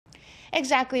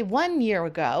Exactly 1 year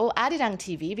ago, Arirang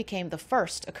TV became the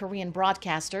first Korean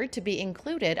broadcaster to be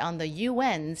included on the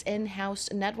UN's in-house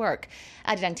network.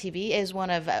 Arirang TV is one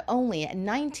of only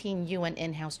 19 UN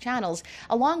in-house channels,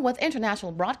 along with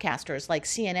international broadcasters like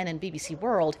CNN and BBC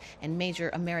World and major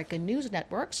American news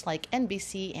networks like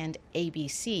NBC and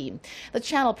ABC. The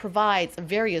channel provides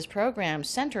various programs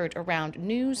centered around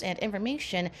news and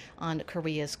information on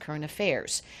Korea's current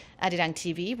affairs. Arirang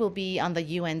TV will be on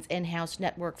the UN's in-house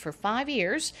network for 5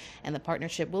 years, and the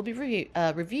partnership will be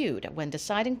reviewed when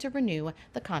deciding to renew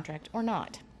the contract or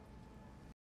not.